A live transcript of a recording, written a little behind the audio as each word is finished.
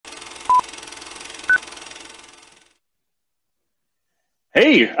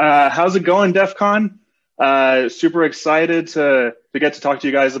Hey, how's it going, DEF CON? Super excited to get to talk to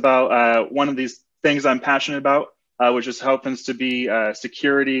you guys about one of these things I'm passionate about, which just happens to be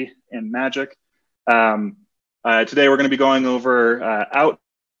security and magic. Today we're going to be going over out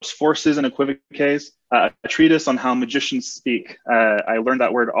forces and equivoques, a treatise on how magicians speak. I learned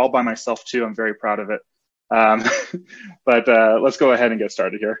that word all by myself too. I'm very proud of it. Um, but let's go ahead and get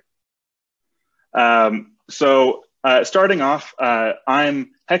started here. Starting off,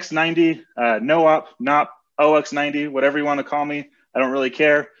 I'm Hex90, NoOp, NOP, OX90, whatever you want to call me. I don't really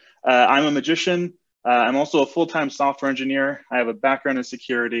care. I'm a magician. I'm also a full-time software engineer. I have a background in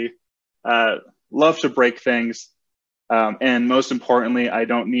security, love to break things. And most importantly, I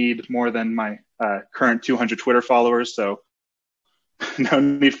don't need more than my current 200 Twitter followers, so no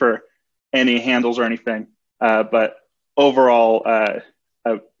need for any handles or anything. But overall,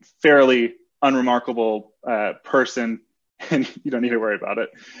 a fairly unremarkable person, and you don't need to worry about it.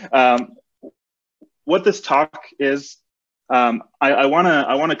 What this talk is, I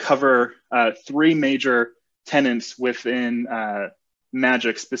want to cover three major tenets within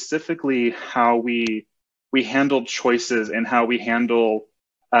magic, specifically how we handle choices and how we handle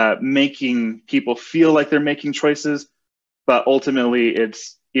making people feel like they're making choices, but ultimately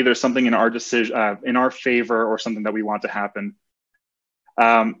it's either something in our decision, in our favor, or something that we want to happen.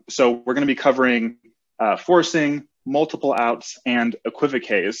 So we're going to be covering forcing, multiple outs, and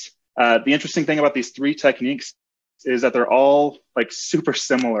equivoques. The interesting thing about these three techniques is that they're all like super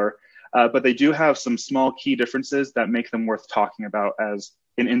similar, but they do have some small key differences that make them worth talking about as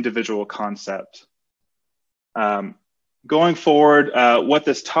an individual concept. Going forward, what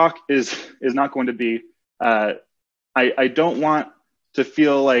this talk is not going to be, I don't want to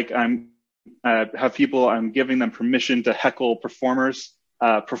feel like I'm giving them permission to heckle performers.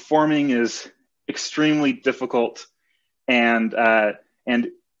 Performing is extremely difficult, and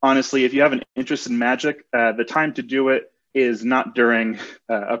honestly, if you have an interest in magic, the time to do it is not during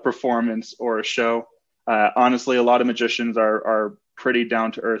a performance or a show. Honestly, a lot of magicians are pretty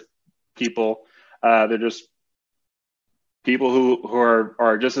down to earth people. They're just people who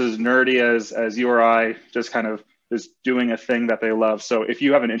are just as nerdy as you or I, just kind of is doing a thing that they love. So if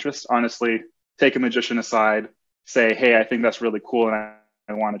you have an interest, honestly, take a magician aside, say, hey, I think that's really cool and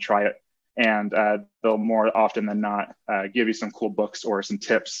I want to try it. And they'll more often than not give you some cool books or some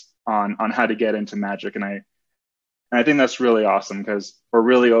tips on how to get into magic. And I think that's really awesome because we're a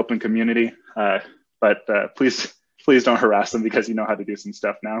really open community, but please don't harass them because you know how to do some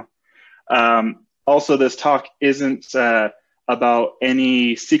stuff now. Also, this talk isn't about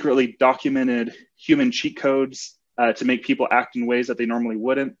any secretly documented human cheat codes to make people act in ways that they normally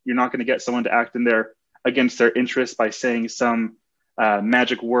wouldn't. You're not going to get someone to act against their interests by saying some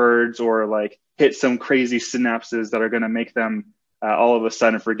magic words or like hit some crazy synapses that are going to make them all of a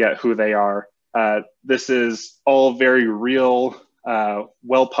sudden forget who they are. This is all very real,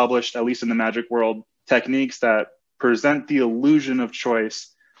 well published, at least in the magic world, techniques that present the illusion of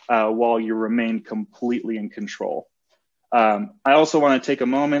choice while you remain completely in control. I also want to take a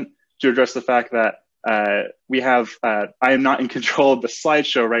moment to address the fact that I am not in control of the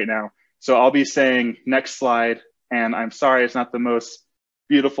slideshow right now. So I'll be saying next slide, and I'm sorry it's not the most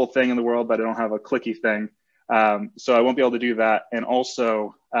beautiful thing in the world, but I don't have a clicky thing. So I won't be able to do that. And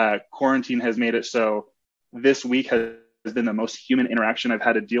also, quarantine has made it so this week has been the most human interaction I've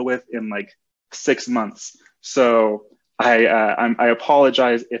had to deal with in like 6 months. So I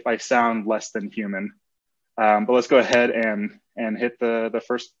apologize if I sound less than human. But let's go ahead and hit the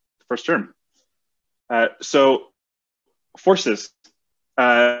first term. So forces.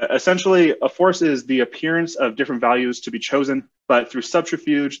 Essentially, a force is the appearance of different values to be chosen, but through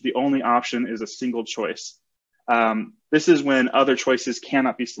subterfuge, the only option is a single choice. This is when other choices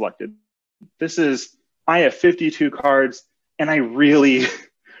cannot be selected. I have 52 cards, and I really,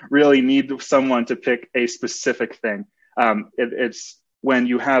 really need someone to pick a specific thing. It's when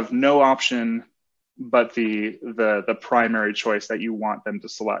you have no option but the primary choice that you want them to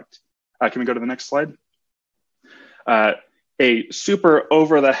select. Can we go to the next slide? A super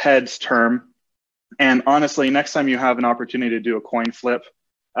over the heads term. And honestly, next time you have an opportunity to do a coin flip,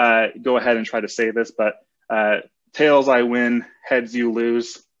 go ahead and try to say this, but tails I win, heads you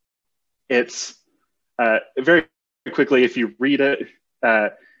lose. It's very quickly, if you read it,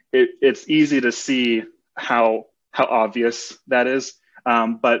 it's easy to see how obvious that is.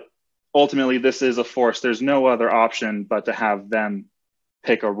 But ultimately, this is a force. There's no other option but to have them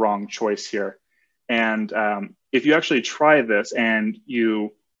pick a wrong choice here. And if you actually try this and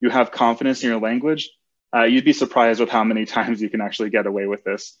you have confidence in your language, you'd be surprised with how many times you can actually get away with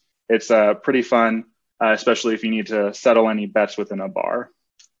this. It's pretty fun. especially if you need to settle any bets within a bar.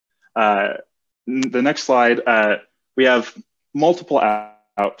 The next slide, we have multiple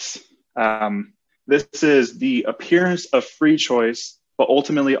outs. This is the appearance of free choice, but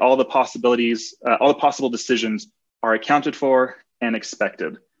ultimately all the possibilities, all the possible decisions are accounted for and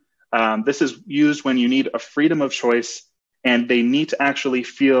expected. This is used when you need a freedom of choice and they need to actually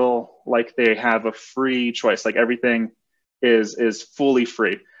feel like they have a free choice, like everything is fully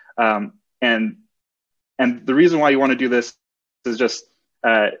free. And the reason why you want to do this is just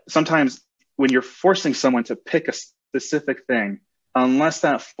sometimes when you're forcing someone to pick a specific thing, unless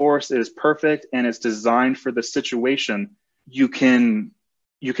that force is perfect and it's designed for the situation, you can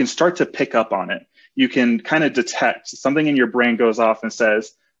start to pick up on it. You can kind of detect something in your brain goes off and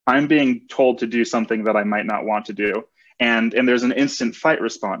says, I'm being told to do something that I might not want to do. And there's an instant fight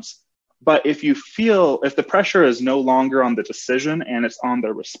response. But if the pressure is no longer on the decision and it's on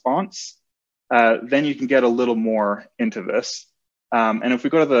the response, then you can get a little more into this. And if we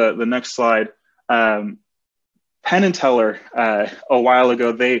go to the next slide, Penn and Teller, a while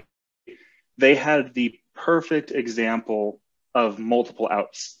ago, they had the perfect example of multiple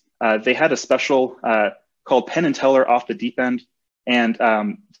outs. They had a special called Penn and Teller Off the Deep End. And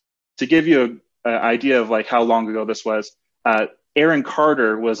to give you an idea of like how long ago this was, Aaron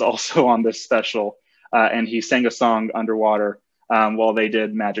Carter was also on this special, and he sang a song underwater while they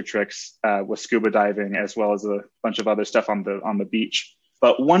did magic tricks with scuba diving, as well as a bunch of other stuff on the beach.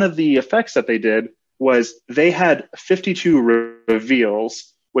 But one of the effects that they did was they had 52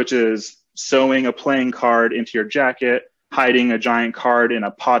 reveals, which is sewing a playing card into your jacket, hiding a giant card in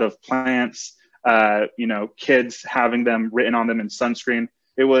a pot of plants, kids having them written on them in sunscreen.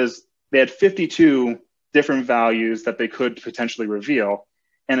 They had 52 different values that they could potentially reveal.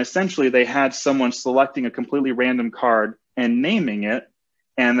 And essentially they had someone selecting a completely random card and naming it.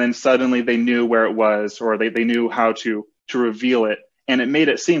 And then suddenly they knew where it was, or they knew how to reveal it. And it made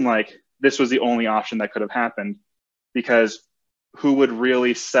it seem like this was the only option that could have happened, because who would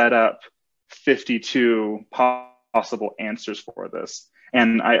really set up 52 possible answers for this?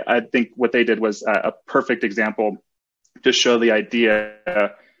 And I think what they did was a perfect example to show the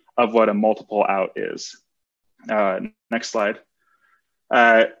idea of what a multiple out is. Next slide.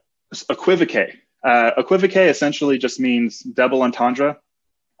 Equivoque. Equivoque essentially just means double entendre.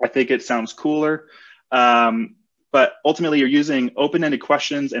 I think it sounds cooler. But ultimately, you're using open-ended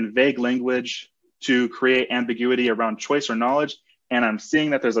questions and vague language to create ambiguity around choice or knowledge. And I'm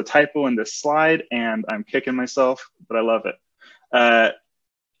seeing that there's a typo in this slide, and I'm kicking myself, but I love it.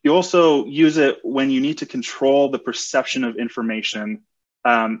 You also use it when you need to control the perception of information,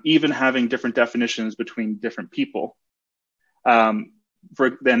 even having different definitions between different people. Then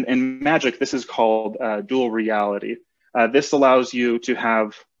in Magic, this is called dual reality. This allows you to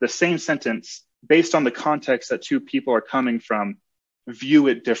have the same sentence based on the context that two people are coming from, view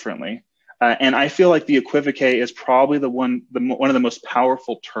it differently. And I feel like the equivoque is probably one of the most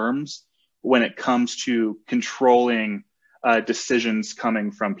powerful terms when it comes to controlling decisions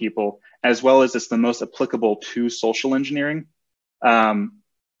coming from people, as well as it's the most applicable to social engineering. And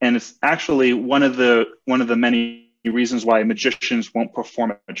it's actually one of the many reasons why magicians won't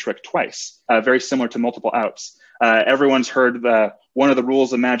perform a trick twice, very similar to multiple outs. Everyone's heard one of the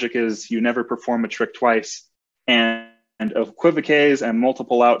rules of magic is you never perform a trick twice, and equivoques and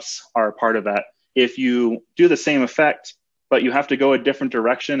multiple outs are a part of that. If you do the same effect, but you have to go a different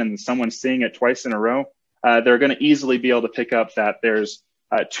direction and someone's seeing it twice in a row, they're going to easily be able to pick up that there's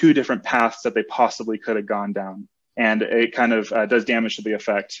two different paths that they possibly could have gone down. And it kind of does damage to the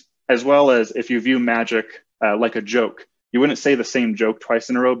effect. As well as if you view magic like a joke, you wouldn't say the same joke twice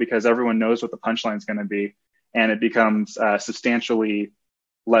in a row because everyone knows what the punchline is going to be, and it becomes substantially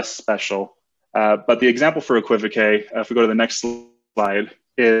less special. But the example for equivoque, if we go to the next slide,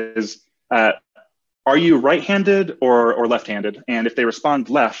 is are you right-handed or left-handed? And if they respond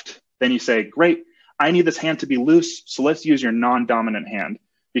left, then you say, great, I need this hand to be loose, so let's use your non-dominant hand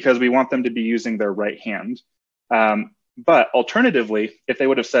because we want them to be using their right hand. But alternatively, if they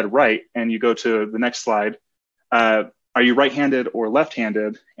would have said right, and you go to the next slide, are you right-handed or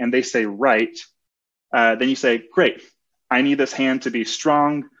left-handed? And they say right, then you say, great, I need this hand to be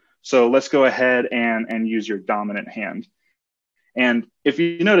strong, so let's go ahead and use your dominant hand. And if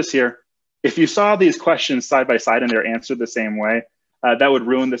you notice here, if you saw these questions side by side and they're answered the same way, that would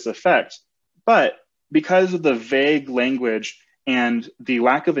ruin this effect. But because of the vague language and the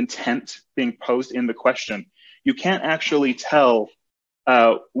lack of intent being posed in the question, you can't actually tell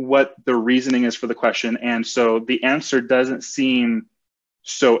what the reasoning is for the question. And so the answer doesn't seem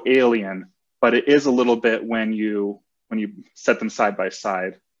so alien, but it is a little bit when you set them side by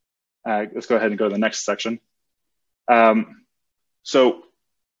side. let's go ahead and go to the next section. So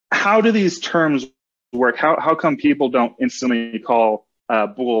how do these terms work? How come people don't instantly call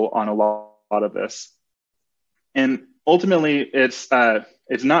bull on a lot of this? And ultimately, it's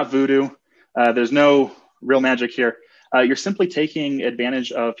not voodoo. There's no real magic here. You're simply taking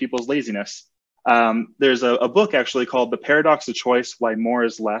advantage of people's laziness. There's a book actually called The Paradox of Choice, Why More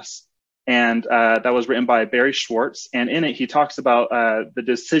is Less. And that was written by Barry Schwartz. And in it, he talks about the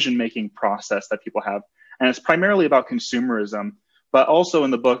decision-making process that people have. And it's primarily about consumerism. But also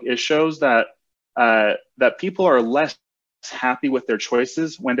in the book, it shows that that people are less happy with their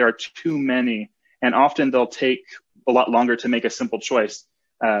choices when there are too many. And often they'll take a lot longer to make a simple choice.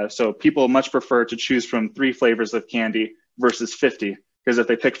 So people much prefer to choose from 3 flavors of candy versus 50. Because if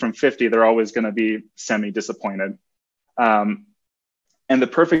they pick from 50, they're always going to be semi-disappointed. And the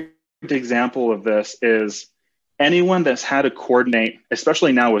perfect example of this is anyone that's had to coordinate,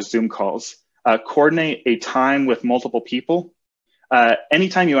 especially now with Zoom calls, coordinate a time with multiple people.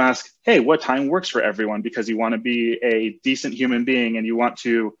 Anytime you ask, hey, what time works for everyone? Because you want to be a decent human being and you want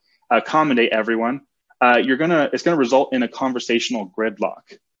to accommodate everyone, it's going to result in a conversational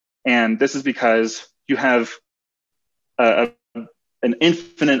gridlock. And this is because you have an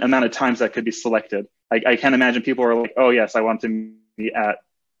infinite amount of times that could be selected. I can't imagine people are like, oh yes, I want to meet at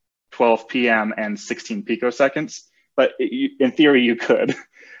 12 p.m. and 16 picoseconds, but in theory you could.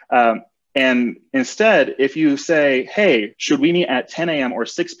 And instead, if you say, hey, should we meet at 10 a.m. or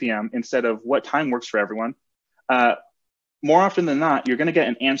 6 p.m. instead of what time works for everyone, more often than not, you're going to get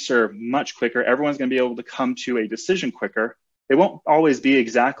an answer much quicker. Everyone's going to be able to come to a decision quicker. It won't always be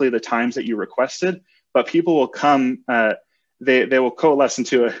exactly the times that you requested, but people will come, they will coalesce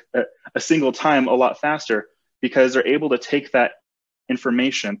into a single time a lot faster because they're able to take that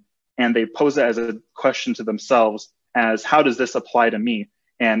information and they pose it as a question to themselves as, how does this apply to me?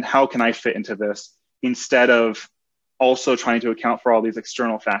 And how can I fit into this? Instead of also trying to account for all these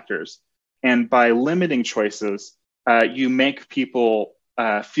external factors. And by limiting choices, you make people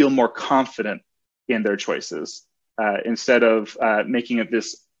feel more confident in their choices instead of making it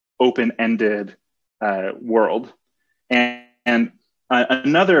this open-ended world. And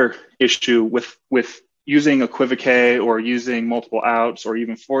another issue with using Equivoque or using multiple outs or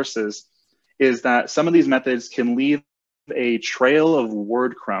even forces is that some of these methods can leave a trail of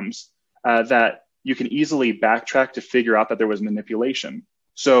word crumbs that you can easily backtrack to figure out that there was manipulation.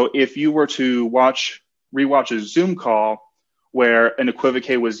 So if you were to rewatch a Zoom call where an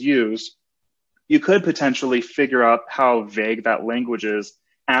Equivoque was used, you could potentially figure out how vague that language is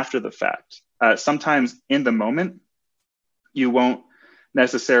after the fact. Sometimes in the moment, you won't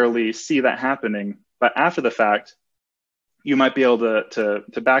necessarily see that happening, but after the fact, you might be able to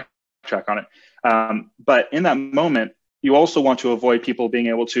backtrack on it. But in that moment, you also want to avoid people being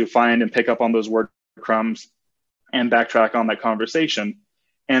able to find and pick up on those word crumbs and backtrack on that conversation.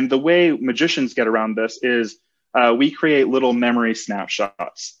 And the way magicians get around this is we create little memory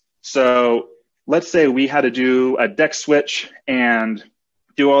snapshots. So let's say we had to do a deck switch and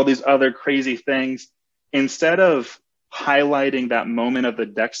do all these other crazy things. Instead of highlighting that moment of the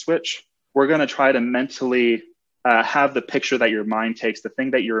deck switch, we're going to try to mentally have the picture that your mind takes, the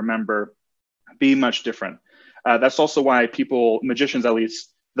thing that you remember, be much different. That's also why magicians at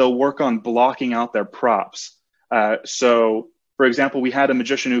least, they'll work on blocking out their props. So, for example, we had a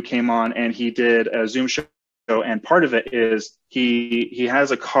magician who came on and he did a Zoom show, and part of it is he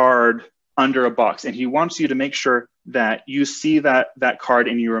has a card under a box, and he wants you to make sure that you see that card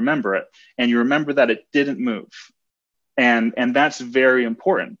and you remember it, and you remember that it didn't move. And that's very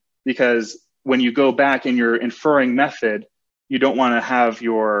important because when you go back in your inferring method, you don't want to have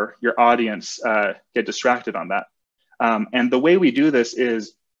your audience get distracted on that. And the way we do this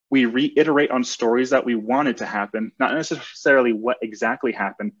is we reiterate on stories that we wanted to happen, not necessarily what exactly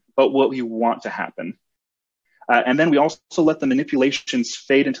happened, but what we want to happen. And then we also let the manipulations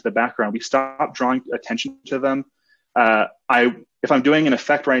fade into the background. We stop drawing attention to them. If I'm doing an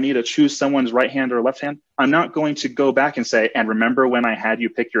effect where I need to choose someone's right hand or left hand, I'm not going to go back and say, and remember when I had you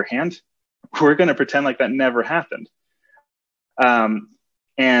pick your hand? We're going to pretend like that never happened.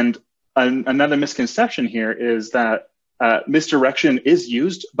 And another misconception here is that misdirection is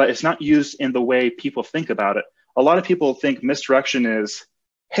used, but it's not used in the way people think about it. A lot of people think misdirection is,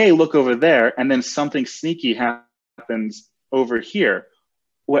 hey, look over there, and then something sneaky happens over here.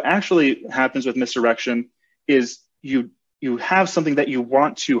 What actually happens with misdirection is you have something that you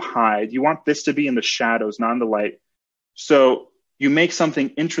want to hide. You want this to be in the shadows, not in the light. So you make something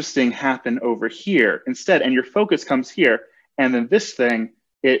interesting happen over here instead, and your focus comes here, and then this thing,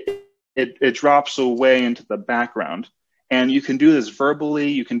 it drops away into the background. And you can do this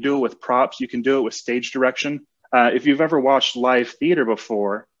verbally, you can do it with props, you can do it with stage direction. If you've ever watched live theater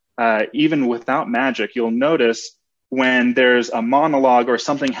before, even without magic, you'll notice when there's a monologue or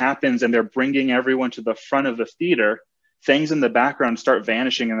something happens and they're bringing everyone to the front of the theater, things in the background start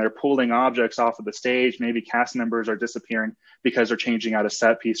vanishing and they're pulling objects off of the stage. Maybe cast members are disappearing because they're changing out a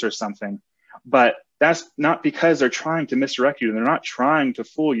set piece or something. But that's not because they're trying to misdirect you. They're not trying to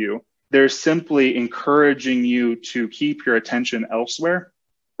fool you. They're simply encouraging you to keep your attention elsewhere,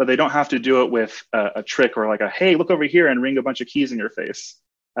 but they don't have to do it with a trick or like a, hey, look over here and ring a bunch of keys in your face.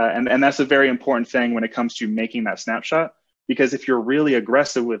 And that's a very important thing when it comes to making that snapshot, because if you're really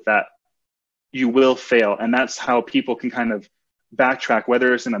aggressive with that, you will fail. And that's how people can kind of backtrack,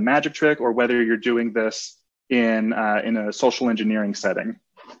 whether it's in a magic trick or whether you're doing this in a social engineering setting.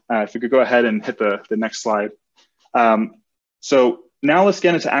 If we could go ahead and hit the next slide. So now let's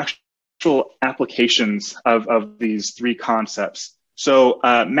get into actual applications of these three concepts. So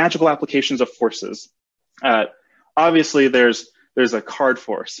magical applications of forces. Obviously, there's a card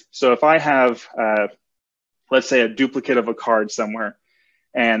force. So if I have, let's say, a duplicate of a card somewhere,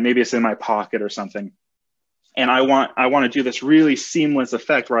 and maybe it's in my pocket or something, and I want to do this really seamless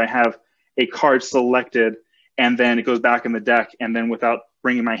effect where I have a card selected, and then it goes back in the deck, and then without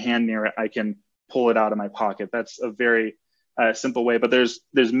bringing my hand near it, I can pull it out of my pocket. That's a very simple way, but there's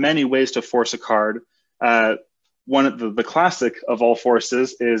many ways to force a card. One of the classic of all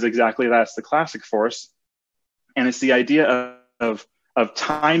forces is exactly that. It's the classic force, and it's the idea of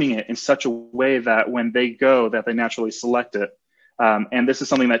timing it in such a way that when they go, that they naturally select it. And this is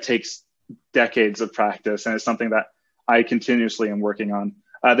something that takes decades of practice, and it's something that I continuously am working on.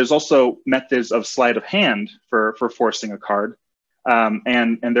 There's also methods of sleight of hand for forcing a card,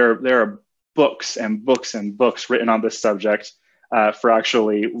 and there are books and books and books written on this subject for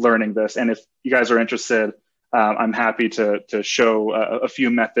actually learning this. And if you guys are interested, I'm happy to show a few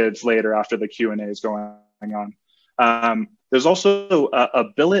methods later after the Q&A is going on. There's also a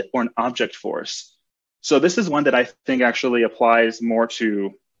billet or an object force. So this is one that I think actually applies more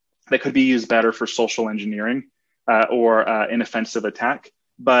to, that could be used better for social engineering or an offensive attack.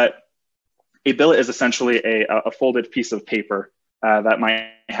 But a billet is essentially a folded piece of paper that might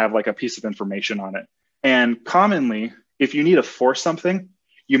have like a piece of information on it. And commonly, if you need to force something,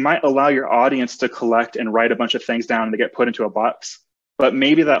 you might allow your audience to collect and write a bunch of things down and they get put into a box. But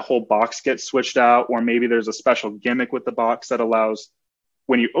maybe that whole box gets switched out, or maybe there's a special gimmick with the box that allows,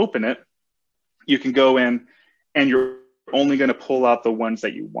 when you open it, you can go in and you're only going to pull out the ones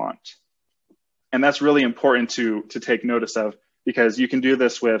that you want. And that's really important to take notice of, because you can do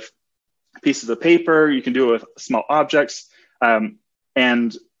this with pieces of paper, you can do it with small objects.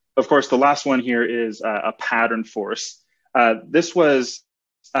 And of course, the last one here is a pattern force. This was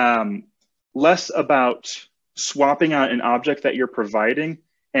less about swapping out an object that you're providing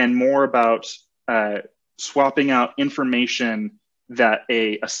and more about swapping out information that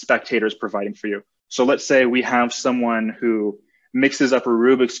a spectator is providing for you. So let's say we have someone who mixes up a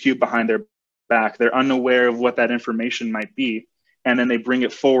Rubik's Cube behind their back. They're unaware of what that information might be, and then they bring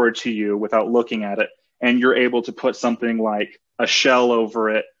it forward to you without looking at it. And you're able to put something like a shell over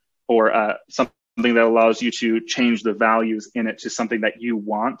it, or something that allows you to change the values in it to something that you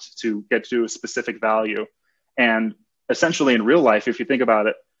want to get to a specific value. And essentially in real life, if you think about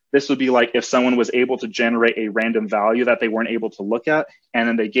it, this would be like if someone was able to generate a random value that they weren't able to look at, and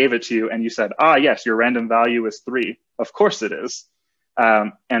then they gave it to you and you said, ah, yes, your random value is 3. Of course it is.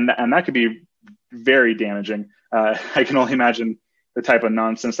 And that could be very damaging. I can only imagine the type of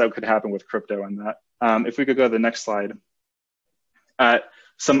nonsense that could happen with crypto and that. If we could go to the next slide.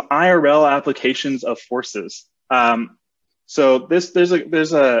 Some IRL applications of forces. So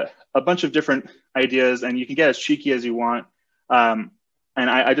there's a bunch of different ideas, and you can get as cheeky as you want. And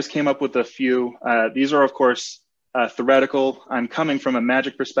I just came up with a few. These are, of course, theoretical. I'm coming from a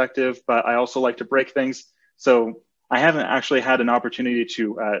magic perspective, but I also like to break things. So I haven't actually had an opportunity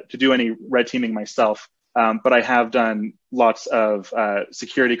to do any red teaming myself, but I have done lots of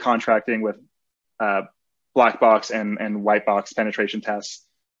security contracting with black box and white box penetration tests.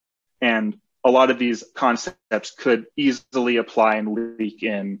 And a lot of these concepts could easily apply and leak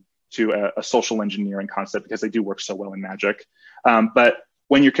in to a social engineering concept because they do work so well in magic. But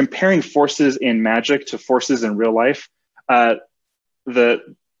when you're comparing forces in magic to forces in real life, I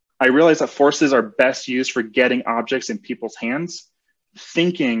realize that forces are best used for getting objects in people's hands,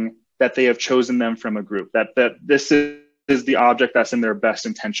 thinking that they have chosen them from a group, that this is the object that's in their best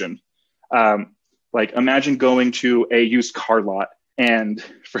intention. Like imagine going to a used car lot, and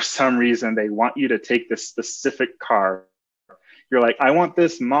for some reason they want you to take this specific car. You're like, I want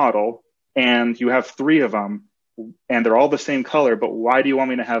this model, and you have 3 of them, and they're all the same color, but why do you want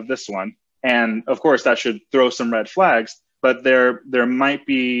me to have this one? And of course, that should throw some red flags, but there might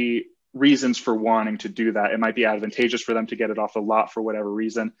be reasons for wanting to do that. It might be advantageous for them to get it off the lot for whatever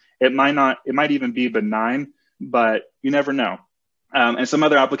reason. It might not, it might even be benign, but you never know. And some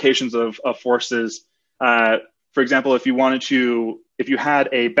other applications of forces, for example, if you had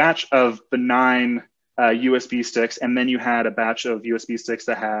a batch of benign USB sticks, and then you had a batch of USB sticks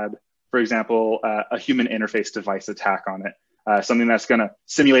that had, for example, a human interface device attack on it, something that's going to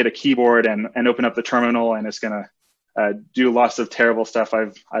simulate a keyboard and open up the terminal, and it's going to do lots of terrible stuff.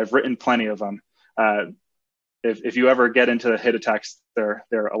 I've written plenty of them. If you ever get into hit attacks, they're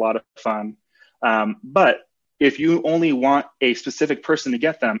a lot of fun. But if you only want a specific person to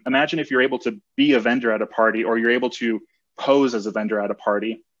get them, imagine if you're able to be a vendor at a party, or you're able to pose as a vendor at a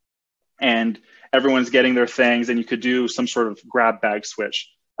party, and everyone's getting their things, and you could do some sort of grab bag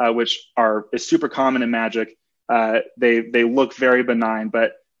switch, which is super common in Magic. They look very benign,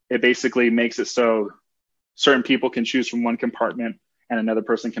 but it basically makes it so certain people can choose from one compartment and another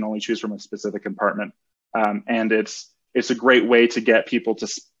person can only choose from a specific compartment. And it's a great way to get people to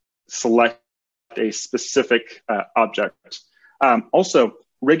select a specific object. Also,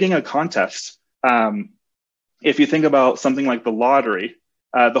 rigging a contest. If you think about something like the lottery,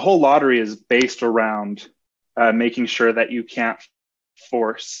 the whole lottery is based around making sure that you can't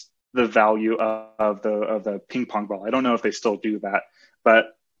force the value of the ping pong ball. I don't know if they still do that, but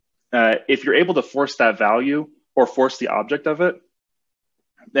if you're able to force that value or force the object of it,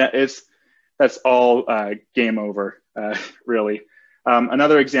 that's all game over, really.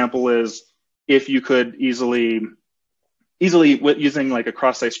 Another example is if you could easily using like a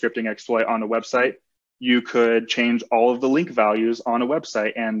cross-site scripting exploit on a website, you could change all of the link values on a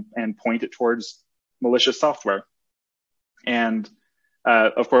website and point it towards malicious software. And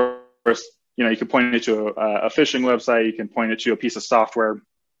of course, you can point it to a phishing website, you can point it to a piece of software,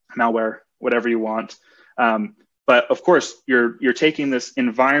 malware, whatever you want. But of course, you're taking this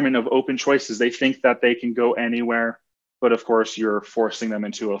environment of open choices. They think that they can go anywhere, but of course, you're forcing them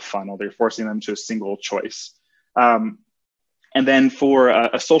into a funnel. They're forcing them to a single choice. And then for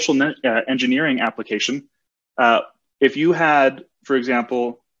a social engineering application, if you had, for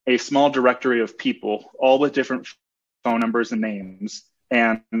example, a small directory of people, all with different phone numbers and names,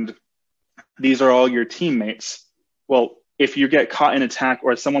 and these are all your teammates, well, if you get caught in attack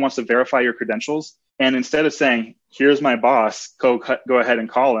or someone wants to verify your credentials, and instead of saying, here's my boss, go ahead and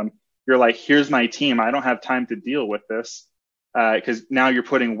call him, you're like, here's my team, I don't have time to deal with this, because now you're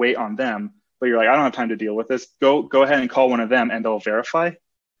putting weight on them. But you're like, I don't have time to deal with this. Go ahead and call one of them and they'll verify.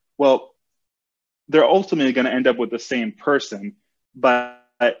 Well, they're ultimately going to end up with the same person, but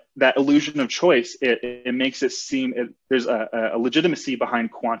that illusion of choice, it makes it seem there's a legitimacy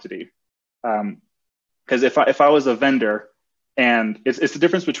behind quantity. Because if I was a vendor, and it's the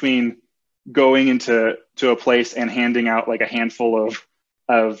difference between going into a place and handing out like a handful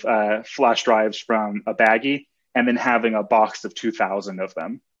of flash drives from a baggie, and then having a box of 2,000 of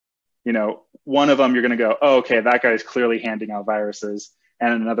them. One of them you're going to go, oh, okay, that guy's clearly handing out viruses.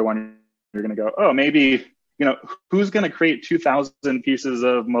 And another one you're going to go, oh, maybe, who's going to create 2,000 pieces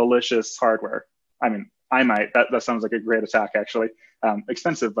of malicious hardware? I mean, I might. That sounds like a great attack, actually.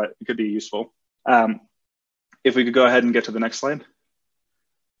 Expensive, but it could be useful. If we could go ahead and get to the next slide.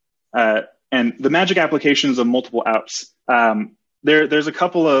 And the Magic applications of multiple outs. There's a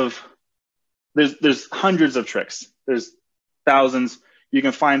couple of, there's hundreds of tricks. There's thousands. You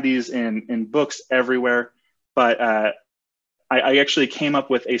can find these in books everywhere, but I actually came up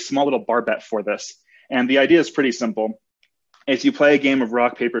with a small little bar bet for this. And the idea is pretty simple. It's you play a game of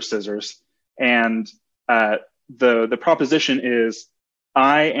rock, paper, scissors, and the proposition is,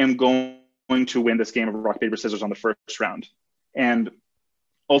 I am going to win this game of rock, paper, scissors on the first round. And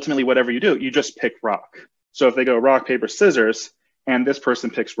ultimately, whatever you do, you just pick rock. So if they go rock, paper, scissors, and this person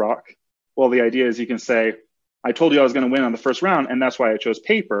picks rock, well, the idea is you can say, I told you I was going to win on the first round, and that's why I chose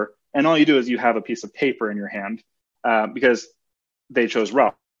paper. And all you do is you have a piece of paper in your hand because they chose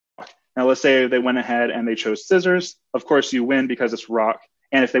rock. Now, let's say they went ahead and they chose scissors. Of course, you win because it's rock.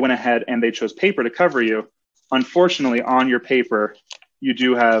 And if they went ahead and they chose paper to cover you, unfortunately, on your paper, you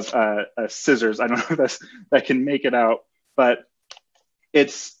do have scissors. I don't know if that can make it out, but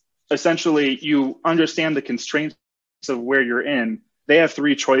it's essentially you understand the constraints of where you're in. They have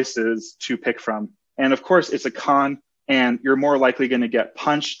three choices to pick from. And of course, it's a con, and you're more likely going to get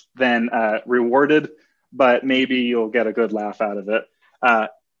punched than rewarded, but maybe you'll get a good laugh out of it.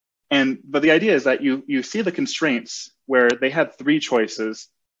 But the idea is that you see the constraints where they had three choices,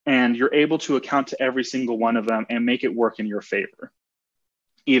 and you're able to account to every single one of them and make it work in your favor,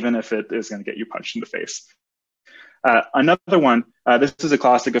 even if it is going to get you punched in the face. Another one, this is a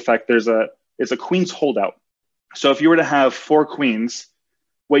classic effect. It's a queen's holdout. So if you were to have 4 queens,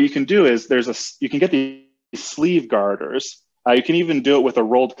 what you can do is you can get these sleeve garters. You can even do it with a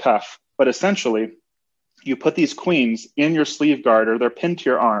rolled cuff, but essentially you put these queens in your sleeve garter, they're pinned to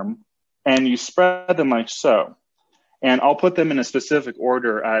your arm, and you spread them like so. And I'll put them in a specific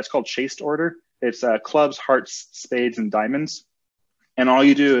order. It's called chased order. It's clubs, hearts, spades, and diamonds. And all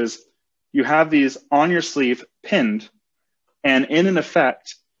you do is you have these on your sleeve pinned, and in an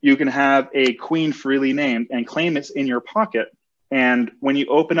effect, you can have a queen freely named and claim it's in your pocket. And when you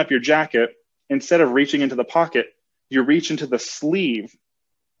open up your jacket, instead of reaching into the pocket, you reach into the sleeve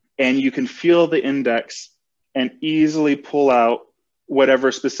and you can feel the index and easily pull out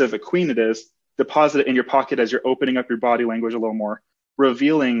whatever specific queen it is, deposit it in your pocket as you're opening up your body language a little more,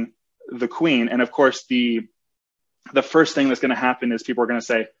 revealing the queen. And of course, the first thing that's going to happen is people are going to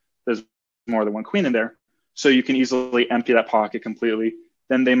say, there's more than one queen in there. So you can easily empty that pocket completely.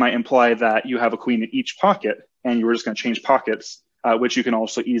 Then they might imply that you have a queen in each pocket and you were just going to change pockets, which you can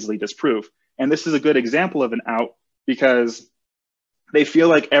also easily disprove. And this is a good example of an out because they feel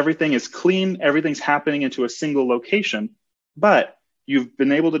like everything is clean, everything's happening into a single location, but you've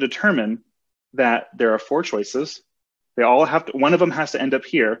been able to determine that there are 4 choices. They all have to, one of them has to end up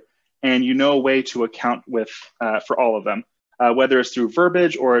here, and you know a way to account with for all of them, whether it's through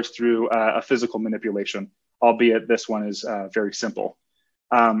verbiage or it's through a physical manipulation, albeit this one is very simple.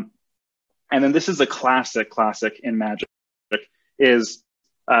 And then this is a classic in Magic, is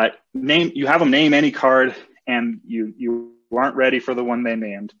you have them name any card and you aren't ready for the one they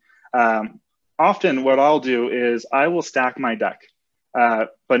named. Often what I'll do is I will stack my deck,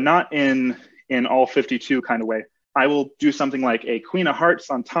 but not in all 52 kind of way. I will do something like a queen of hearts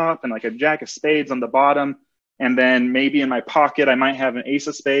on top and like a jack of spades on the bottom. And then maybe in my pocket, I might have an ace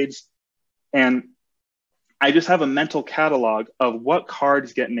of spades. And I just have a mental catalog of what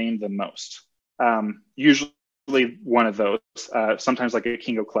cards get named the most. Usually one of those, sometimes like a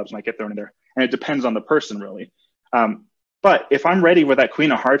king of clubs might get thrown in there. And it depends on the person really. But if I'm ready with that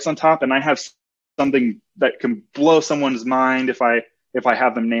queen of hearts on top and I have something that can blow someone's mind, if I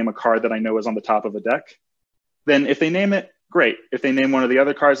have them name a card that I know is on the top of a deck, then if they name it, great. If they name one of the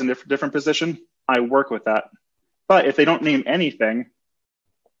other cards in a different position, I work with that. But if they don't name anything,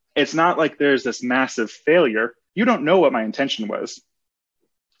 it's not like there's this massive failure. You don't know what my intention was.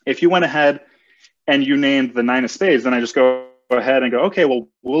 If you went ahead and you named the 9 of spades, then I just go ahead and go, okay, well,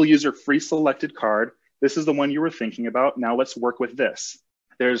 we'll use your free selected card. This is the one you were thinking about. Now let's work with this.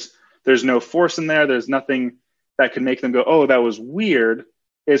 There's no force in there. There's nothing that could make them go, oh, that was weird.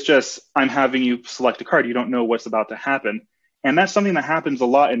 It's just, I'm having you select a card. You don't know what's about to happen. And that's something that happens a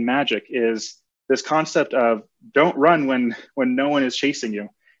lot in Magic, is this concept of don't run when no one is chasing you.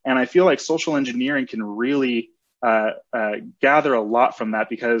 And I feel like social engineering can really gather a lot from that,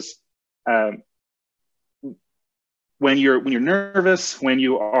 because when you're nervous, when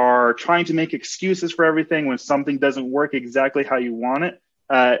you are trying to make excuses for everything, when something doesn't work exactly how you want it,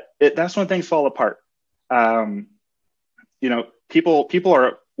 that's when things fall apart. People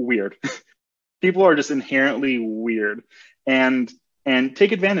are weird. People are just inherently weird, and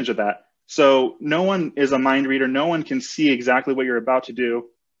take advantage of that. So no one is a mind reader. No one can see exactly what you're about to do.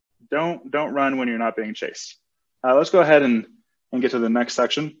 Don't run when you're not being chased. Let's go ahead and get to the next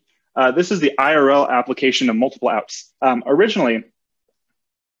section. This is the IRL application of multiple outs. Originally,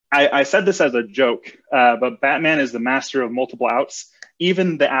 I said this as a joke, but Batman is the master of multiple outs,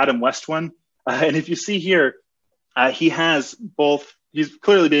 even the Adam West one. And if you see here, he has both. He's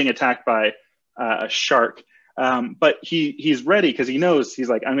clearly being attacked by a shark, but he's ready because he knows, he's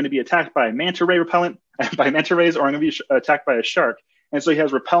like, I'm going to be attacked by manta ray repellent, by manta rays, or I'm going to be attacked by a shark. And so he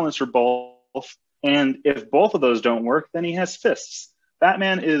has repellents for both. And if both of those don't work, then he has fists.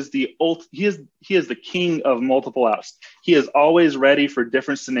 Batman is he is the king of multiple outs. He is always ready for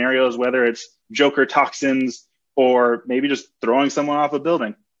different scenarios, whether it's Joker toxins or maybe just throwing someone off a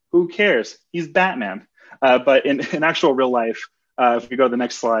building. Who cares? He's Batman. But in actual real life, if you go to the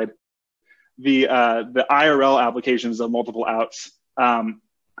next slide, the IRL applications of multiple outs,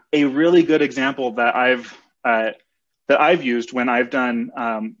 a really good example that I've used when I've done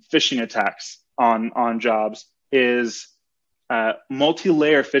phishing attacks on jobs is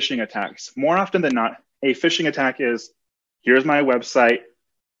multi-layer phishing attacks. More often than not, a phishing attack is, here's my website,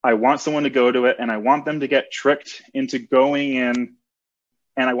 I want someone to go to it, and I want them to get tricked into going in,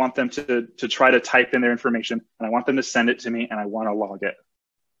 and I want them to try to type in their information, and I want them to send it to me, and I want to log it.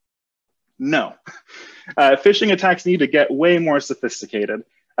 No. Phishing attacks need to get way more sophisticated,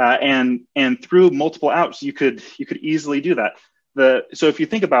 and through multiple outs, you could easily do that. So if you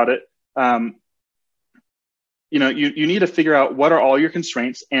think about it, you need to figure out what are all your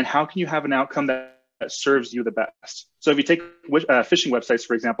constraints and how can you have an outcome that serves you the best. So if you take phishing websites,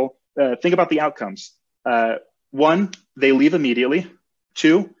 for example, think about the outcomes. One, they leave immediately.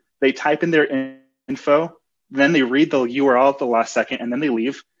 Two, they type in their info, then they read the URL at the last second, and then they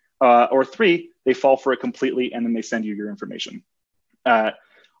leave. Or three, they fall for it completely, and then they send you your information.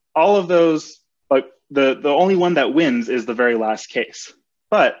 All of those, like the only one that wins is the very last case.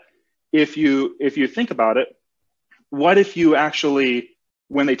 But if you think about it, what if you actually,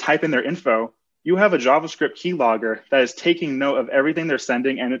 when they type in their info, you have a JavaScript keylogger that is taking note of everything they're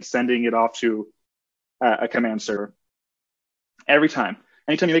sending, and it's sending it off to a command server every time.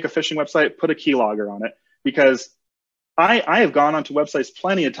 Anytime you make a phishing website, put a keylogger on it, because I have gone onto websites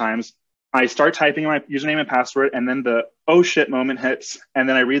plenty of times. I start typing my username and password, and then the oh shit moment hits, and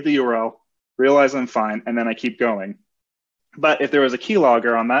then I read the URL, realize I'm fine, and then I keep going. But if there was a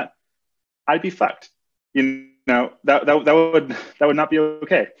keylogger on that, I'd be fucked. That would not be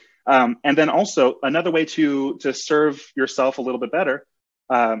okay. And then also another way to serve yourself a little bit better,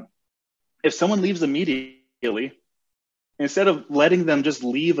 if someone leaves immediately, instead of letting them just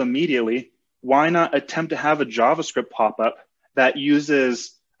leave immediately, why not attempt to have a JavaScript pop-up that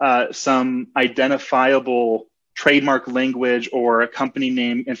uses some identifiable trademark language or a company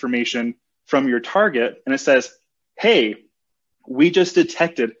name information from your target, and it says, hey, we just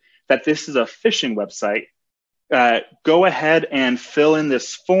detected that this is a phishing website. Go ahead and fill in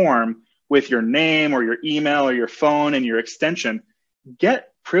this form with your name or your email or your phone and your extension.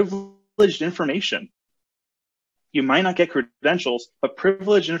 Get privileged information. You might not get credentials, but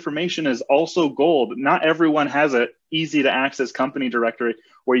privileged information is also gold. Not everyone has an easy to access company directory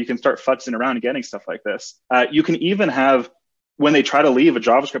where you can start futzing around and getting stuff like this. You can even have, when they try to leave, a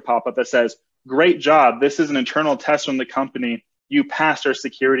JavaScript pop-up that says, great job, this is an internal test from the company. You passed our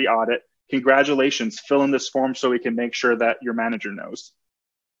security audit. Congratulations, fill in this form so we can make sure that your manager knows.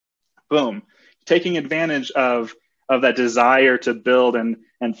 Boom. Taking advantage of that desire to build and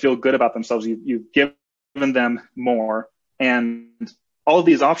feel good about themselves, you've given them more. And all of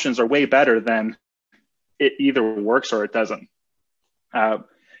these options are way better than it either works or it doesn't. And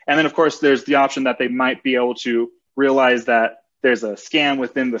then, of course, there's the option that they might be able to realize that there's a scam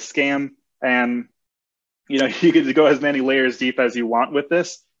within the scam. And you can go as many layers deep as you want with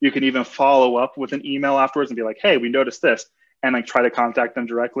this. You can even follow up with an email afterwards and be like, hey, we noticed this, and like try to contact them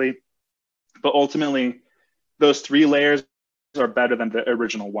directly. But ultimately, those 3 layers are better than the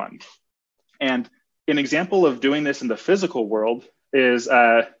original one. And an example of doing this in the physical world is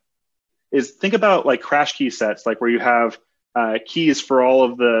think about like crash key sets, like where you have keys for all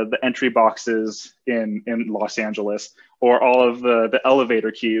of the entry boxes in Los Angeles, or all of the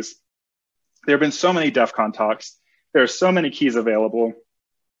elevator keys. There have been so many DEF CON talks. There are so many keys available.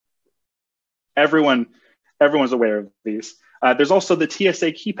 Everyone's aware of these. There's also the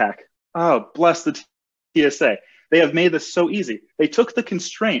TSA key pack. Oh, bless the TSA. They have made this so easy. They took the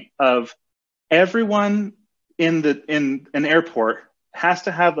constraint of everyone in an airport has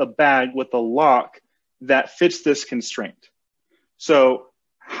to have a bag with a lock that fits this constraint. So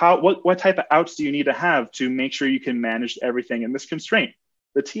what type of outs do you need to have to make sure you can manage everything in this constraint?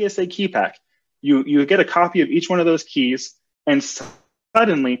 The TSA key pack. You get a copy of each one of those keys, and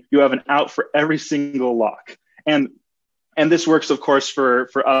suddenly you have an out for every single lock. And this works, of course, for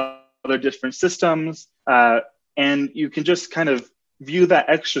other different systems. And you can just kind of view that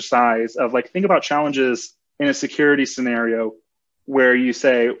exercise of like, think about challenges in a security scenario where you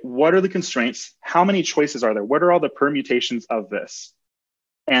say, what are the constraints? How many choices are there? What are all the permutations of this?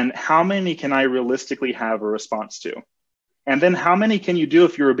 And how many can I realistically have a response to? And then how many can you do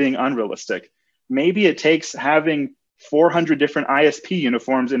if you're being unrealistic? Maybe it takes having 400 different ISP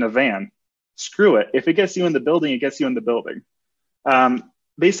uniforms in a van. Screw it. If it gets you in the building, it gets you in the building.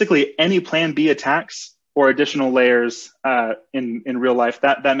 Basically, any plan B attacks or additional layers in real life,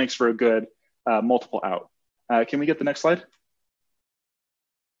 that makes for a good multiple out. Can we get the next slide?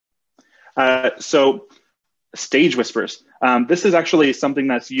 So stage whispers. This is actually something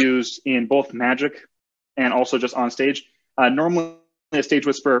that's used in both Magic and also just on stage. Normally, a stage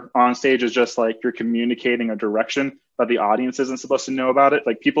whisper on stage is just like you're communicating a direction, but the audience isn't supposed to know about it.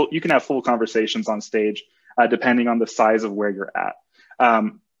 Like you can have full conversations on stage depending on the size of where you're at.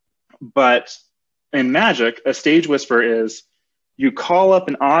 But in Magic, a stage whisper is you call up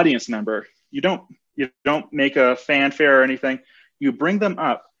an audience member. You don't make a fanfare or anything. You bring them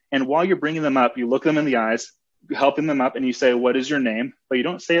up, and while you're bringing them up, you look them in the eyes, helping them up, and you say, "What is your name?" But you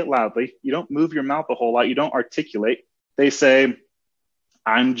don't say it loudly. You don't move your mouth a whole lot. You don't articulate. They say,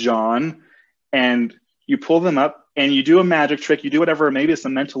 "I'm John," and you pull them up, and you do a magic trick. You do whatever. Maybe it's a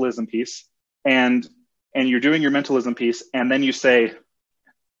mentalism piece, and and you're doing your mentalism piece, and then you say,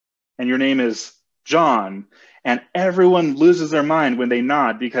 and your name is John, and everyone loses their mind when they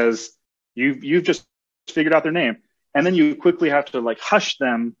nod because you've just figured out their name. And then you quickly have to like hush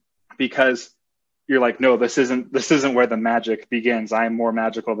them because you're like, no, this isn't where the magic begins. I am more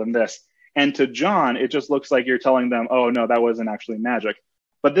magical than this. And to John, it just looks like you're telling them, oh no, that wasn't actually magic.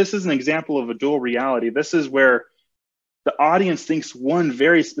 But this is an example of a dual reality. This is where the audience thinks one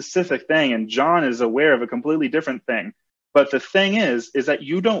very specific thing and John is aware of a completely different thing. But the thing is that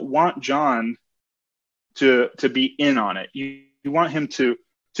you don't want John to be in on it. You want him to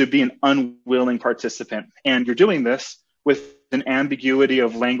be an unwilling participant. And you're doing this with an ambiguity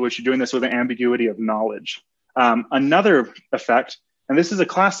of language. You're doing this with an ambiguity of knowledge. Another effect, and this is a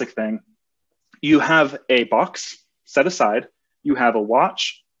classic thing, you have a box set aside, you have a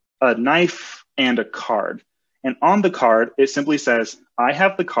watch, a knife, and a card. And on the card, it simply says, I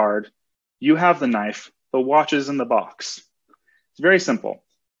have the card, you have the knife, the watch is in the box. It's very simple.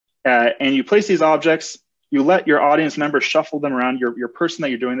 And you place these objects, you let your audience members shuffle them around. Your person that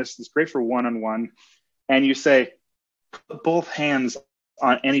you're doing this is great for one-on-one. And you say, put both hands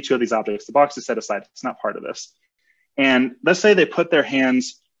on any two of these objects. The box is set aside. It's not part of this. And let's say they put their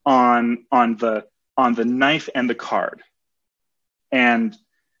hands on the knife and the card. And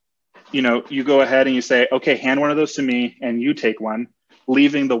you go ahead and you say, okay, hand one of those to me, and you take one,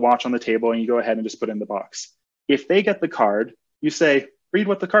 leaving the watch on the table, and you go ahead and just put it in the box. If they get the card, you say, read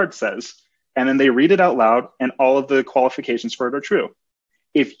what the card says. And then they read it out loud, and all of the qualifications for it are true.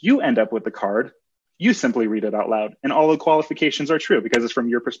 If you end up with the card, you simply read it out loud, and all the qualifications are true because it's from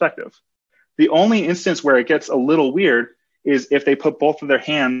your perspective. The only instance where it gets a little weird is if they put both of their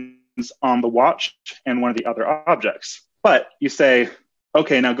hands on the watch and one of the other objects. But you say,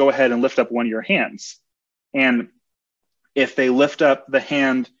 okay, now go ahead and lift up one of your hands. And if they lift up the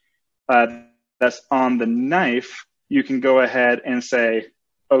hand that's on the knife, you can go ahead and say,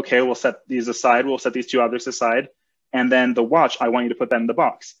 okay, we'll set these aside. We'll set these two objects aside. And then the watch, I want you to put that in the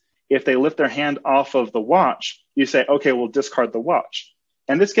box. If they lift their hand off of the watch, you say, okay, we'll discard the watch.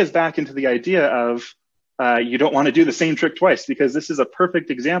 And this gets back into the idea of you don't want to do the same trick twice, because this is a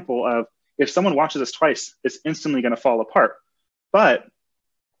perfect example of if someone watches this twice, it's instantly going to fall apart. But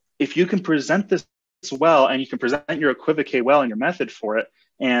if you can present this well, and you can present your equivoque well and your method for it,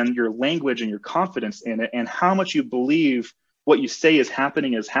 and your language and your confidence in it, and how much you believe what you say is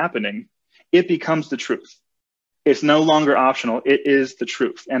happening, it becomes the truth. It's no longer optional. It is the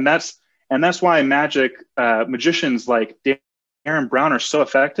truth. And that's why magicians like Aaron Brown are so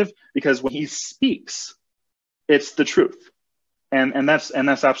effective, because when he speaks, it's the truth. And that's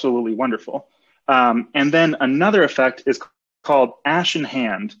absolutely wonderful. And then another effect is called ashen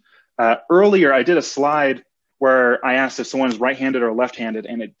hand. Earlier, I did a slide where I asked if someone is right-handed or left-handed,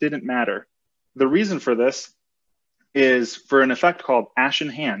 and it didn't matter. The reason for this is for an effect called ashen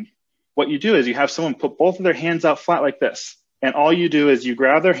hand. What you do is you have someone put both of their hands out flat like this. And all you do is you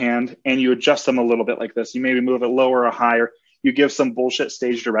grab their hand and you adjust them a little bit like this. You maybe move it lower or higher. You give some bullshit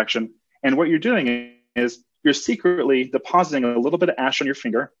stage direction. And what you're doing is you're secretly depositing a little bit of ash on your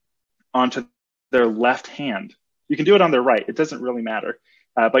finger onto their left hand. You can do it on their right. It doesn't really matter.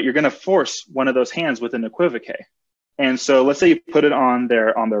 But you're going to force one of those hands with an equivoque. And so let's say you put it on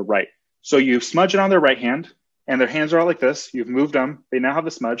their right. So you smudge it on their right hand, and their hands are all like this. You've moved them. They now have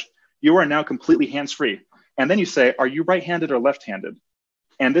the smudge. You are now completely hands-free. And then you say, are you right-handed or left-handed?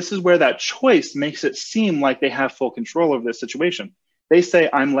 And this is where that choice makes it seem like they have full control over this situation. They say,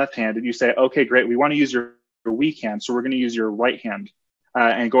 I'm left-handed. You say, okay, great. We want to use your weak hand, so we're going to use your right hand.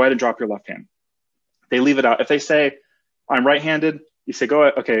 And go ahead and drop your left hand. They leave it out. If they say, I'm right-handed, you say, go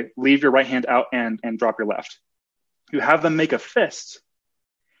ahead, okay, leave your right hand out and drop your left. You have them make a fist.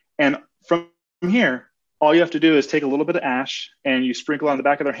 And from here, all you have to do is take a little bit of ash and you sprinkle on the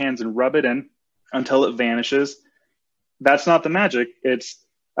back of their hands and rub it in until it vanishes. That's not the magic. It's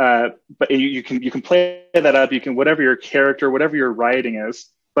but you can play that up. You can, whatever your character, whatever your writing is.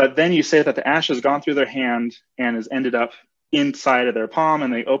 But then you say that the ash has gone through their hand and has ended up inside of their palm,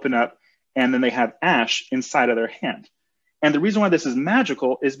 and they open up, and then they have ash inside of their hand. And the reason why this is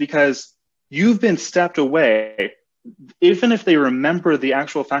magical is because you've been stepped away. Even if they remember the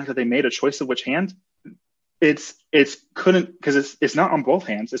actual fact that they made a choice of which hand, it's couldn't, because it's not on both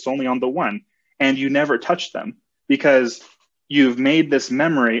hands, it's only on the one, and you never touch them because you've made this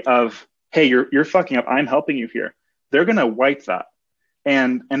memory of, hey, you're fucking up, I'm helping you here. They're gonna wipe that.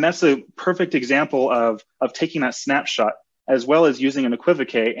 And that's a perfect example of taking that snapshot as well as using an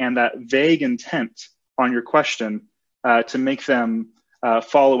equivoque and that vague intent on your question to make them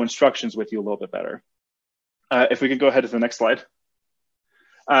follow instructions with you a little bit better. If we could go ahead to the next slide.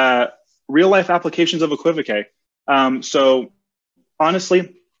 real life applications of Equivoque. So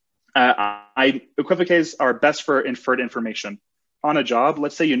honestly, equivoques are best for inferred information. On a job,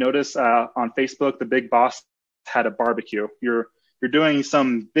 let's say you notice on Facebook, the big boss had a barbecue. You're doing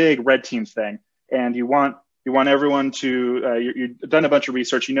some big red team thing, and you want everyone to, you've done a bunch of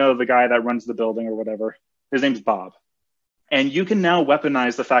research, you know the guy that runs the building or whatever, his name's Bob. And you can now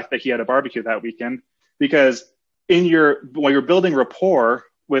weaponize the fact that he had a barbecue that weekend, because while you're building rapport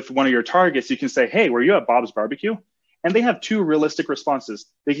with one of your targets, you can say, hey, were you at Bob's barbecue? And they have two realistic responses.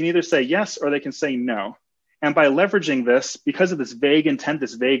 They can either say yes, or they can say no. And by leveraging this, because of this vague intent,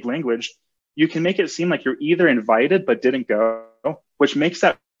 this vague language, you can make it seem like you're either invited but didn't go, which makes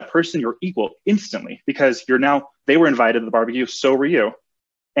that person your equal instantly, because they were invited to the barbecue, so were you.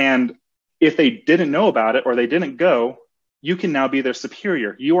 And if they didn't know about it or they didn't go, you can now be their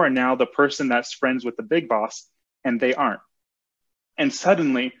superior. You are now the person that's friends with the big boss, and they aren't. And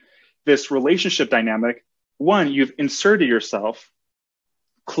suddenly, this relationship dynamic, one, you've inserted yourself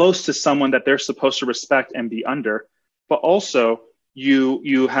close to someone that they're supposed to respect and be under, but also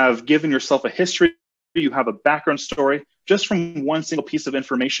you have given yourself a history, you have a background story, just from one single piece of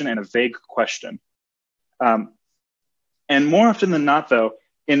information and a vague question. And more often than not, though,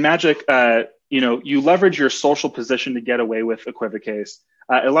 in Magic, you leverage your social position to get away with equivoques.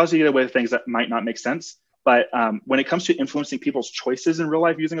 It allows you to get away with things that might not make sense. But when it comes to influencing people's choices in real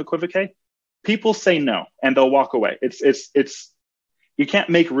life using equivoque, people say no and they'll walk away. You can't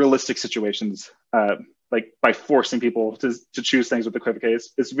make realistic situations like by forcing people to choose things with equivoque.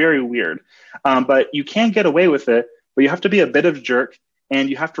 It's very weird. But you can get away with it, but you have to be a bit of a jerk, and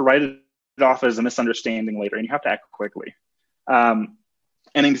you have to write it off as a misunderstanding later, and you have to act quickly. An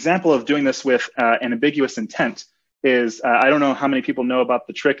example of doing this with an ambiguous intent is, I don't know how many people know about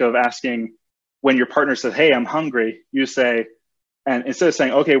the trick of asking, when your partner says, hey, I'm hungry, you say, and instead of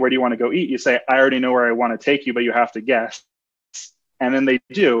saying, okay, where do you want to go eat? You say, I already know where I want to take you, but you have to guess. And then they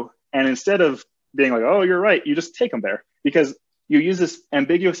do. And instead of being like, oh, you're right, you just take them there, because you use this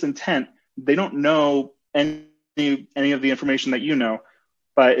ambiguous intent. They don't know any of the information that you know,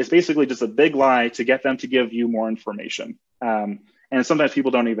 but it's basically just a big lie to get them to give you more information. And sometimes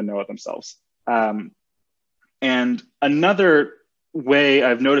people don't even know it themselves. And another way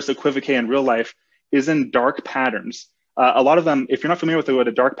I've noticed equivoque in real life is in dark patterns. A lot of them, if you're not familiar with what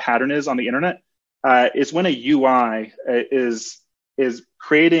a dark pattern is on the internet, it's when a UI is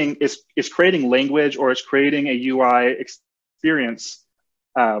creating language, or it's creating a UI experience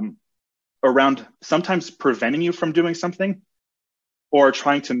around sometimes preventing you from doing something, or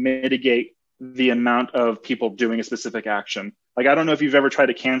trying to mitigate the amount of people doing a specific action. Like, I don't know if you've ever tried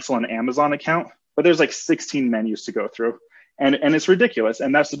to cancel an Amazon account, but there's like 16 menus to go through, and it's ridiculous.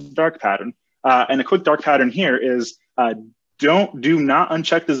 And that's a dark pattern. And a quick dark pattern here is do not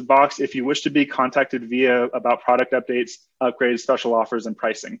uncheck this box if you wish to be contacted via about product updates, upgrades, special offers, and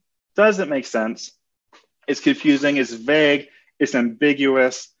pricing. Doesn't make sense. It's confusing, it's vague, it's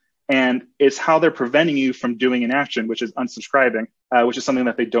ambiguous, and it's how they're preventing you from doing an action, which is unsubscribing, which is something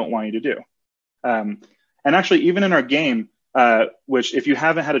that they don't want you to do. And actually, even in our game, which if you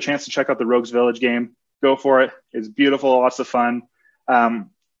haven't had a chance to check out the Rogues Village game, go for it. It's beautiful, lots of fun.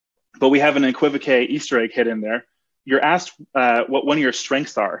 But we have an equivoque Easter egg hidden there. You're asked what one of your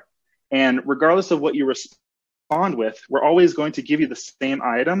strengths are. And regardless of what you respond with, we're always going to give you the same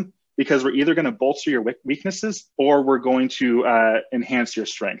item, because we're either going to bolster your weaknesses or we're going to enhance your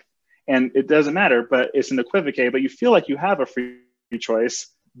strength. And it doesn't matter, but it's an equivoque, but you feel like you have a free choice,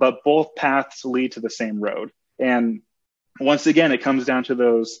 but both paths lead to the same road. And once again, it comes down to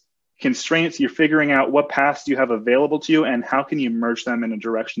those constraints. You're figuring out what paths do you have available to you, and how can you merge them in a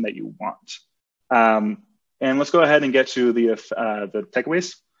direction that you want. And let's go ahead and get to the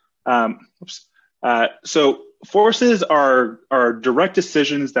takeaways. So forces are direct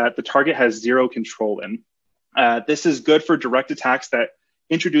decisions that the target has zero control in. This is good for direct attacks that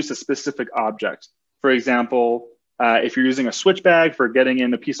introduce a specific object. For example, if you're using a switch bag for getting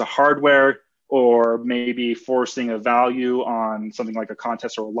in a piece of hardware, or maybe forcing a value on something like a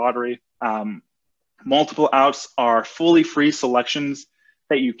contest or a lottery. Multiple outs are fully free selections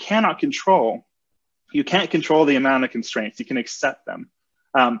that you cannot control. You can't control the amount of constraints. You can accept them,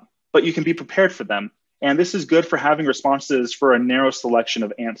 but you can be prepared for them. And this is good for having responses for a narrow selection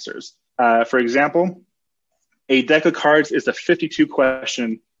of answers. For example, a deck of cards is a 52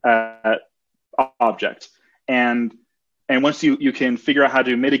 question object. And once you can figure out how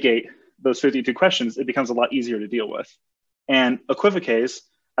to mitigate those 52 questions, it becomes a lot easier to deal with. And equivoques,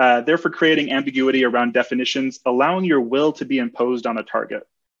 they're for creating ambiguity around definitions, allowing your will to be imposed on a target.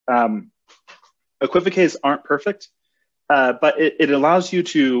 Equivoques aren't perfect, but it allows you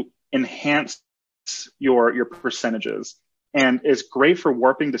to enhance your percentages, and is great for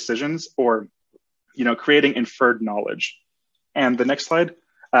warping decisions or creating inferred knowledge. And the next slide,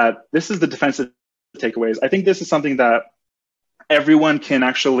 this is the defensive takeaways. I think this is something that everyone can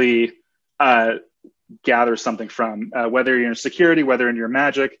actually gather something from, whether you're in security, whether in your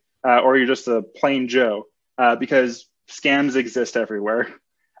magic, or you're just a plain Joe, because scams exist everywhere.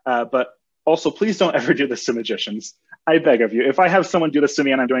 But also, please don't ever do this to magicians. I beg of you. If I have someone do this to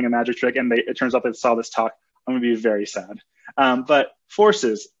me and I'm doing a magic trick and it turns out they saw this talk, I'm going to be very sad. But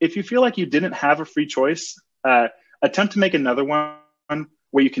forces, if you feel like you didn't have a free choice, attempt to make another one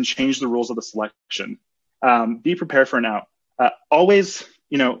where you can change the rules of the selection. Be prepared for an out. Always,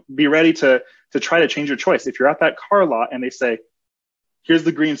 be ready to try to change your choice. If you're at that car lot and they say, here's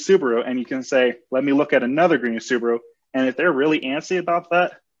the green Subaru, and you can say, let me look at another green Subaru. And if they're really antsy about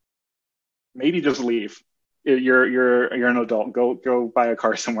that, maybe just leave. You're an adult. Go buy a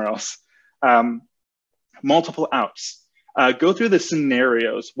car somewhere else. Multiple outs. Go through the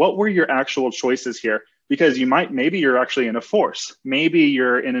scenarios. What were your actual choices here? Because maybe you're actually in a force. Maybe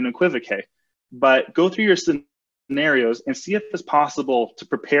you're in an equivoque. But go through your scenarios and see if it's possible to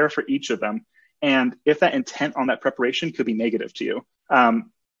prepare for each of them. And if that intent on that preparation could be negative to you.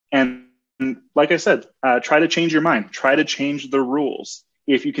 And like I said, try to change your mind. Try to change the rules.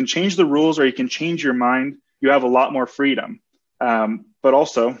 If you can change the rules or you can change your mind, you have a lot more freedom. But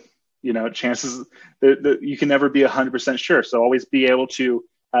also, chances that you can never be 100% sure. So always be able to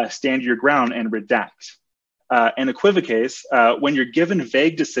stand your ground and redact. And equivoques, when you're given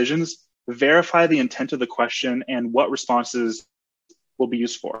vague decisions, verify the intent of the question and what responses will be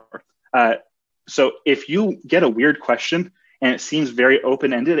used for. So if you get a weird question and it seems very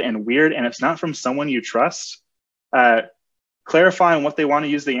open-ended and weird, and it's not from someone you trust, clarify on what they want to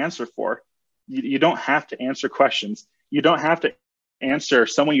use the answer for. You don't have to answer questions. You don't have to answer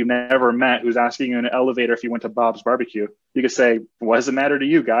someone you've never met who's asking you in an elevator if you went to Bob's Barbecue. You could say, what does it matter to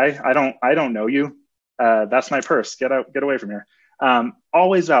you, guy? I don't know you. That's my purse. Get away from here.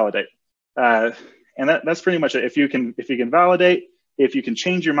 Always validate. And that's pretty much it. If you can validate, if you can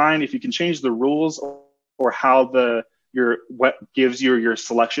change your mind, if you can change the rules or how what gives you your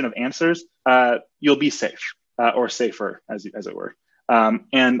selection of answers, you'll be safe, or safer as it were.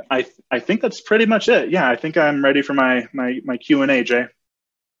 And I think that's pretty much it. Yeah, I think I'm ready for my Q&A, Jay.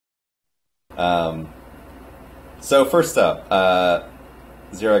 So first up,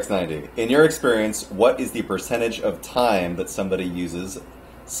 0x90. In your experience, what is the percentage of time that somebody uses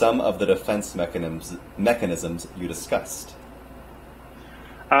some of the defense mechanisms you discussed?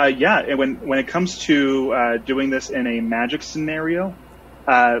 Yeah, and when it comes to doing this in a magic scenario,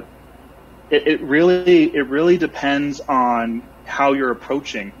 it really depends on how you're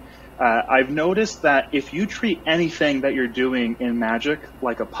approaching. I've noticed that if you treat anything that you're doing in magic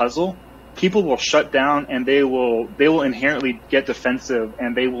like a puzzle, people will shut down and they will inherently get defensive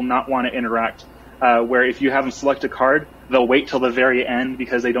and they will not want to interact. Where if you have them select a card, they'll wait till the very end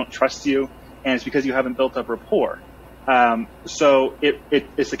because they don't trust you, and it's because you haven't built up rapport. So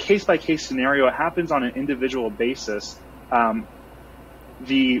it's a case-by-case scenario. It happens on an individual basis.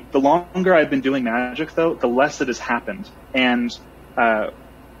 The longer I've been doing magic, though, the less it has happened. And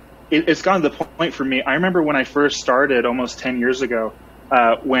it's gotten to the point for me. I remember when I first started almost 10 years ago,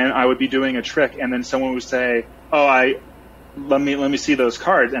 when I would be doing a trick and then someone would say, let me see those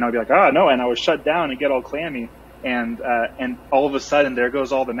cards. And I'd be like, oh, no. And I would shut down and get all clammy. And all of a sudden, there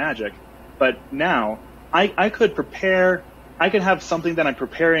goes all the magic. But now I could prepare. I could have something that I'm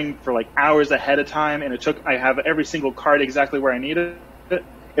preparing for like hours ahead of time. And I have every single card exactly where I need it.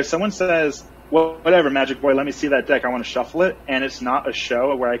 If someone says, well, whatever, Magic Boy, let me see that deck, I want to shuffle it, and it's not a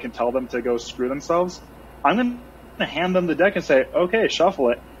show where I can tell them to go screw themselves, I'm going to hand them the deck and say, okay,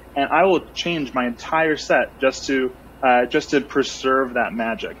 shuffle it, and I will change my entire set just to preserve that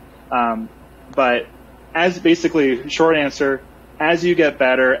magic. But as basically, short answer, as you get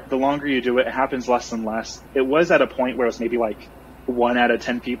better, the longer you do it, it happens less and less. It was at a point where it was maybe like 1 out of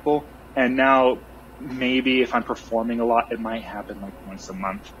 10 people, and now maybe if I'm performing a lot, it might happen like once a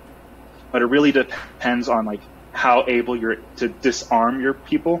month. But it really depends on like how able you're to disarm your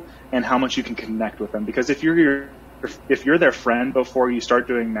people and how much you can connect with them. Because if you're their friend before you start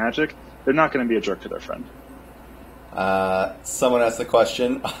doing magic, they're not going to be a jerk to their friend. Someone asked the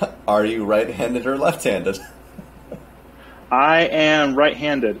question, are you right-handed or left-handed? I am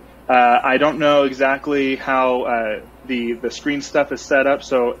right-handed. I don't know exactly how the screen stuff is set up,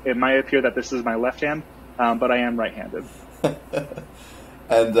 so it might appear that this is my left hand, but I am right-handed.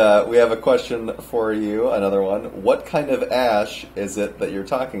 And we have a question for you, another one. What kind of ash is it that you're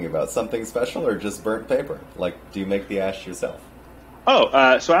talking about? Something special or just burnt paper? Like, do you make the ash yourself?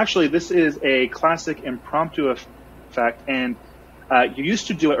 So actually, this is a classic impromptu effect, and you used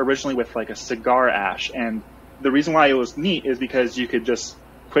to do it originally with like a cigar ash, and the reason why it was neat is because you could just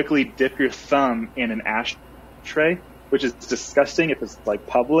quickly dip your thumb in an ashtray, which is disgusting if it's like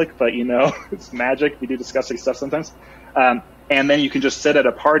public, but you know, it's magic. We do disgusting stuff sometimes. And then you can just sit at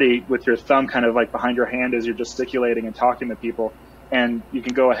a party with your thumb kind of like behind your hand as you're gesticulating and talking to people, and you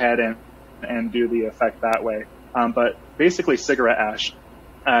can go ahead and do the effect that way. But basically cigarette ash.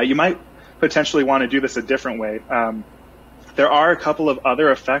 You might potentially want to do this a different way. There are a couple of other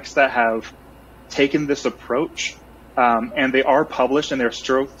effects that have taken this approach, and they are published and they're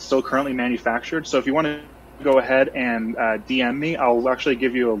still currently manufactured. So if you want to go ahead and DM me, I'll actually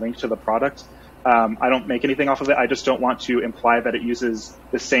give you a link to the product. I don't make anything off of it. I just don't want to imply that it uses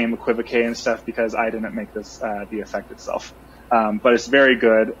the same Equivoque and stuff because I didn't make this the effect itself. But it's very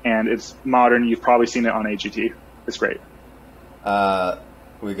good and it's modern. You've probably seen it on AGT. It's great.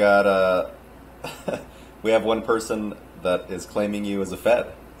 We got we have one person that is claiming you as a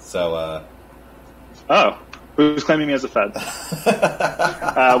Fed. So oh, who's claiming me as a Fed?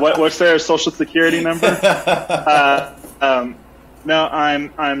 What's their social security number? No,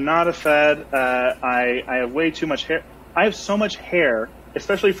 I'm not a Fed. I have way too much hair. I have so much hair,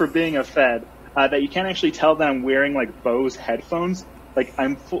 especially for being a Fed, that you can't actually tell that I'm wearing like Bose headphones. Like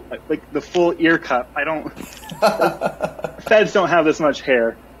I'm full, like the full ear cup. I don't. Feds don't have this much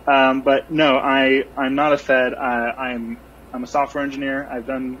hair. But no, I'm not a Fed. I'm a software engineer. I've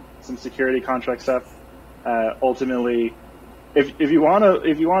done some security contract stuff. Ultimately, if you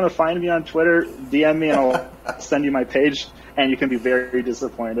wanna find me on Twitter, DM me and I'll send you my page, and you can be very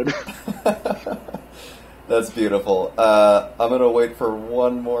disappointed. That's beautiful. I'm gonna wait for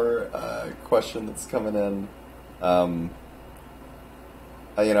one more question that's coming in.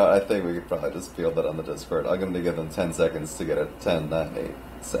 I think we could probably just field that on the Discord. I'm going to give them 10 seconds to get it. 10, 9, 8,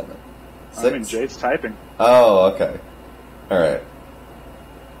 7, 6. I mean, Jade's typing. Oh, okay. All right.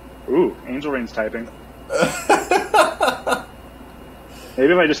 Ooh, Angel Rain's typing.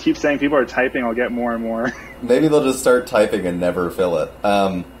 Maybe if I just keep saying people are typing, I'll get more and more. Maybe they'll just start typing and never fill it.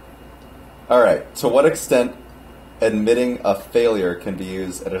 All right. To what extent admitting a failure can be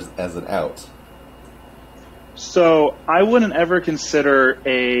used as an out? So I wouldn't ever consider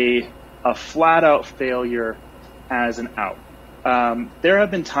a flat-out failure as an out. There have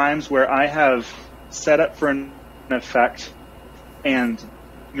been times where I have set up for an effect, and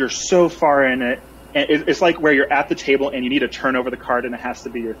you're so far in it, and it's like where you're at the table and you need to turn over the card and it has to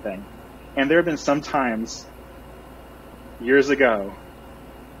be your thing. And there have been some times, years ago,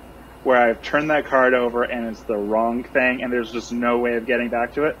 where I've turned that card over and it's the wrong thing and there's just no way of getting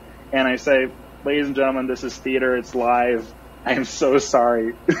back to it. And I say, ladies and gentlemen, this is theater. It's live. I am so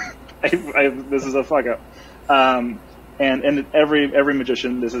sorry. This is a fuck up. And every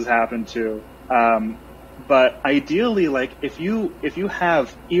magician this has happened to. But ideally, like if you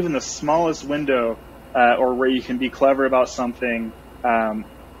have even the smallest window, or where you can be clever about something,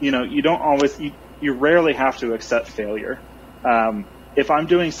 you don't always, you rarely have to accept failure. If I'm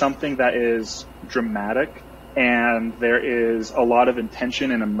doing something that is dramatic, and there is a lot of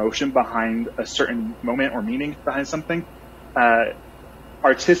intention and emotion behind a certain moment or meaning behind something,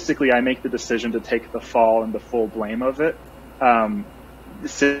 artistically I make the decision to take the fall and the full blame of it,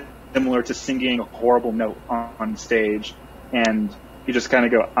 similar to singing a horrible note on stage, and you just kind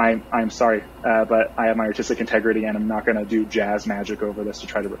of go, I'm sorry, but I have my artistic integrity and I'm not going to do jazz magic over this to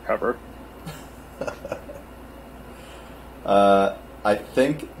try to recover. I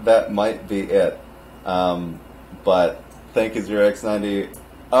think that might be it. But thank you, 0x90.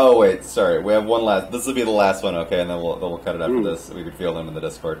 Oh, wait, sorry. We have one last. This will be the last one, okay? And then we'll cut it after this. We could field them in the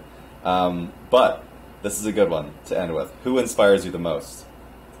Discord. But this is a good one to end with. Who inspires you the most?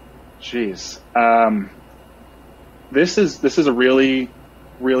 Jeez. This is a really,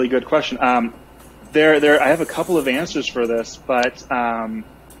 really good question. I have a couple of answers for this, but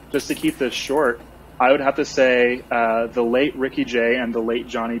just to keep this short, I would have to say the late Ricky Jay and the late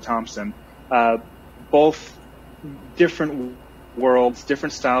Johnny Thompson. Both different worlds,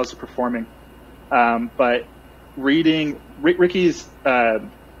 different styles of performing. But reading Ricky's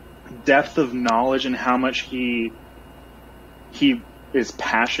depth of knowledge and how much he is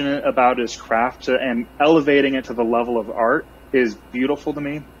passionate about his craft and elevating it to the level of art is beautiful to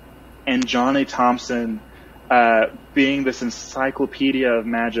me. And Johnny Thompson being this encyclopedia of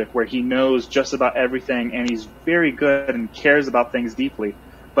magic where he knows just about everything and he's very good and cares about things deeply,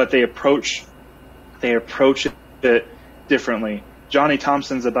 but they approach it differently. Johnny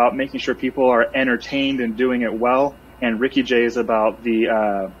Thompson's about making sure people are entertained and doing it well, and Ricky Jay is about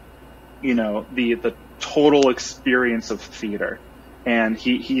the total experience of theater. and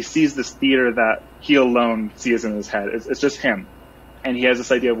he sees this theater that he alone sees in his head. It's just him, and he has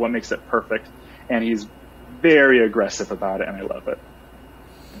this idea of what makes it perfect, and he's very aggressive about it, and I love it.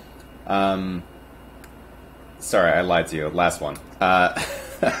 Sorry, I lied to you. Last one. But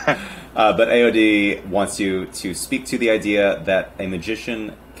AOD wants you to speak to the idea that a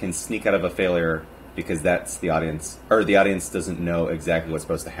magician can sneak out of a failure because that's the audience, or the audience doesn't know exactly what's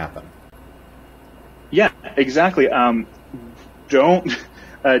supposed to happen. Yeah, exactly. Don't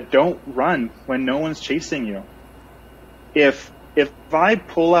run when no one's chasing you. If I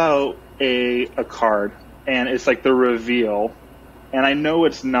pull out a card and it's like the reveal, and I know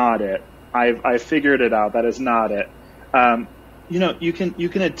it's not it, I figured it out that is not it. You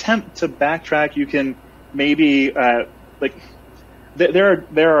can attempt to backtrack. You can maybe there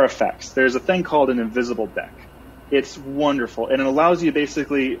are effects. There's a thing called an invisible deck. It's wonderful, and it allows you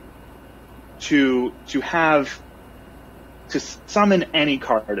basically to summon any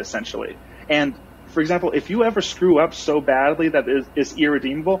card essentially. And for example, if you ever screw up so badly that it's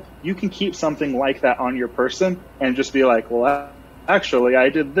irredeemable, you can keep something like that on your person and just be like, well, actually, I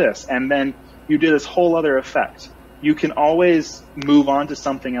did this, and then you did this whole other effect. You can always move on to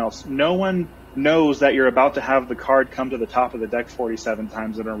something else. No one knows that you're about to have the card come to the top of the deck 47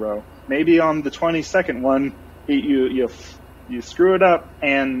 times in a row. Maybe on the 22nd one, you screw it up,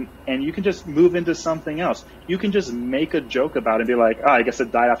 and you can just move into something else. You can just make a joke about it and be like, oh, I guess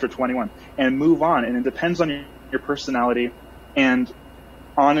it died after 21, and move on. And it depends on your personality. And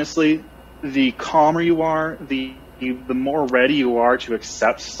honestly, the calmer you are, the more ready you are to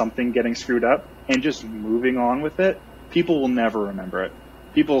accept something getting screwed up and just moving on with it, people will never remember it.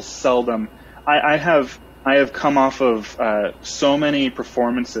 People seldom. I have come off of so many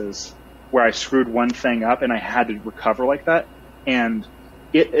performances where I screwed one thing up and I had to recover like that, and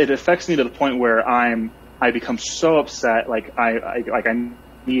it affects me to the point where I become so upset, like I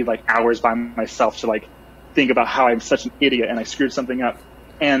need like hours by myself to like think about how I'm such an idiot and I screwed something up.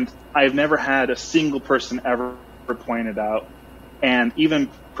 And I've never had a single person ever point it out. And even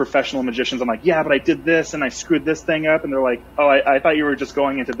professional magicians, I'm like, yeah, but I did this and I screwed this thing up, and they're like, oh, I thought you were just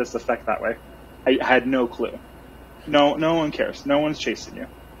going into this effect that way. I had no clue. No one cares. No one's chasing you.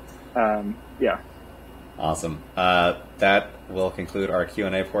 Yeah. Awesome. That will conclude our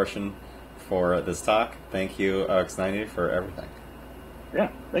Q&A portion for this talk. Thank you, OX90, for everything. Yeah,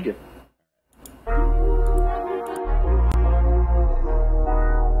 thank you.